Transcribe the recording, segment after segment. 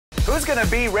Who's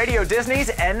gonna be Radio Disney's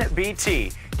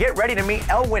N.B.T? Get ready to meet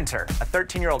Elle Winter, a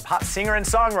 13-year-old pop singer and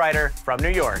songwriter from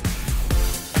New York.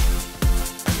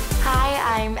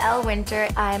 Hi, I'm Elle Winter.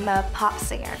 I'm a pop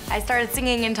singer. I started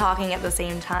singing and talking at the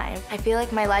same time. I feel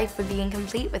like my life would be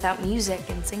incomplete without music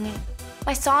and singing.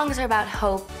 My songs are about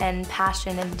hope and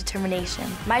passion and determination.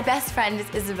 My best friend is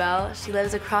Isabel. She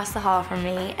lives across the hall from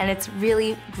me, and it's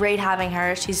really great having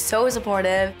her. She's so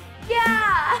supportive.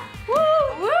 Yeah! Woo!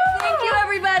 Woo! Thank you,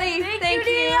 everybody. Thank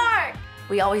you, New York.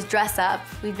 We always dress up.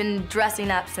 We've been dressing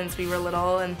up since we were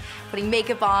little and putting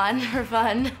makeup on for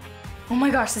fun. Oh my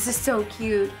gosh, this is so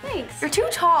cute. Thanks. You're too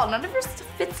tall. None of yours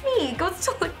fits me. It goes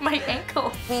to like my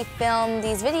ankle. We filmed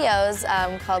these videos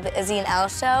called the Izzy and Elle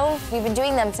Show. We've been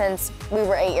doing them since we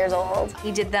were 8 years old.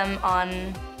 We did them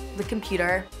on the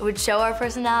computer. It would show our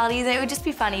personalities and it would just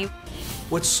be funny.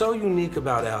 What's so unique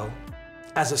about Elle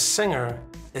as a singer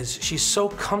is she's so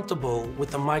comfortable with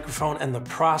the microphone and the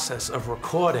process of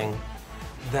recording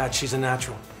that she's a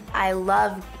natural. I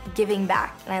love giving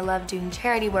back, and I love doing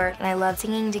charity work, and I love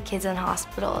singing to kids in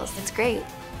hospitals. It's great.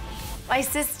 My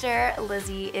sister,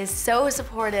 Lizzie, is so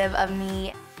supportive of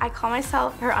me. I call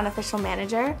myself her unofficial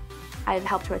manager. I've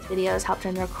helped her with videos, helped her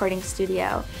in the recording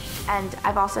studio, and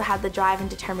I've also had the drive and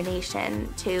determination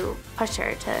to push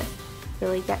her to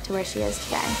really get to where she is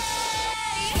today.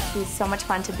 She's so much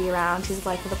fun to be around. She's the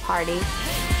life of the party.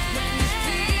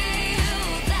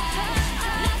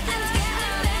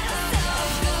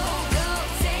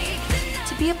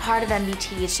 To be a part of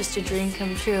NBT is just a dream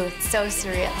come true. It's so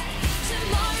surreal.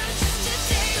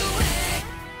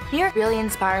 New York really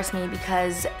inspires me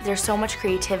because there's so much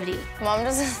creativity. Mom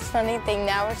does this funny thing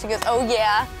now where she goes, "Oh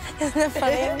yeah." Isn't it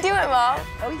funny? Do it, Mom.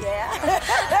 Oh yeah.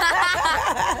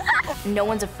 No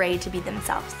one's afraid to be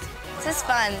themselves. This is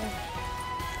fun.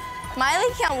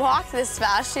 Miley can't walk this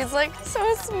fast. She's like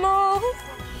so small.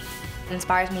 It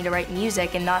inspires me to write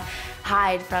music and not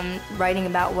hide from writing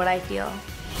about what I feel.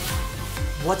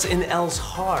 What's in Elle's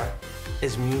heart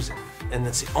is music, and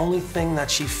it's the only thing that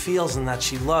she feels and that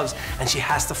she loves, and she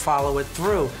has to follow it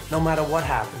through no matter what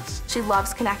happens. She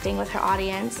loves connecting with her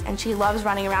audience, and she loves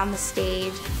running around the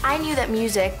stage. I knew that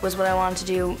music was what I wanted to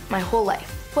do my whole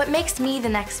life. What makes me the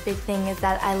next big thing is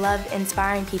that I love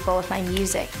inspiring people with my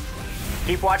music.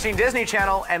 Keep watching Disney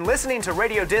Channel and listening to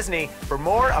Radio Disney for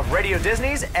more of Radio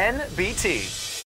Disney's N.B.T.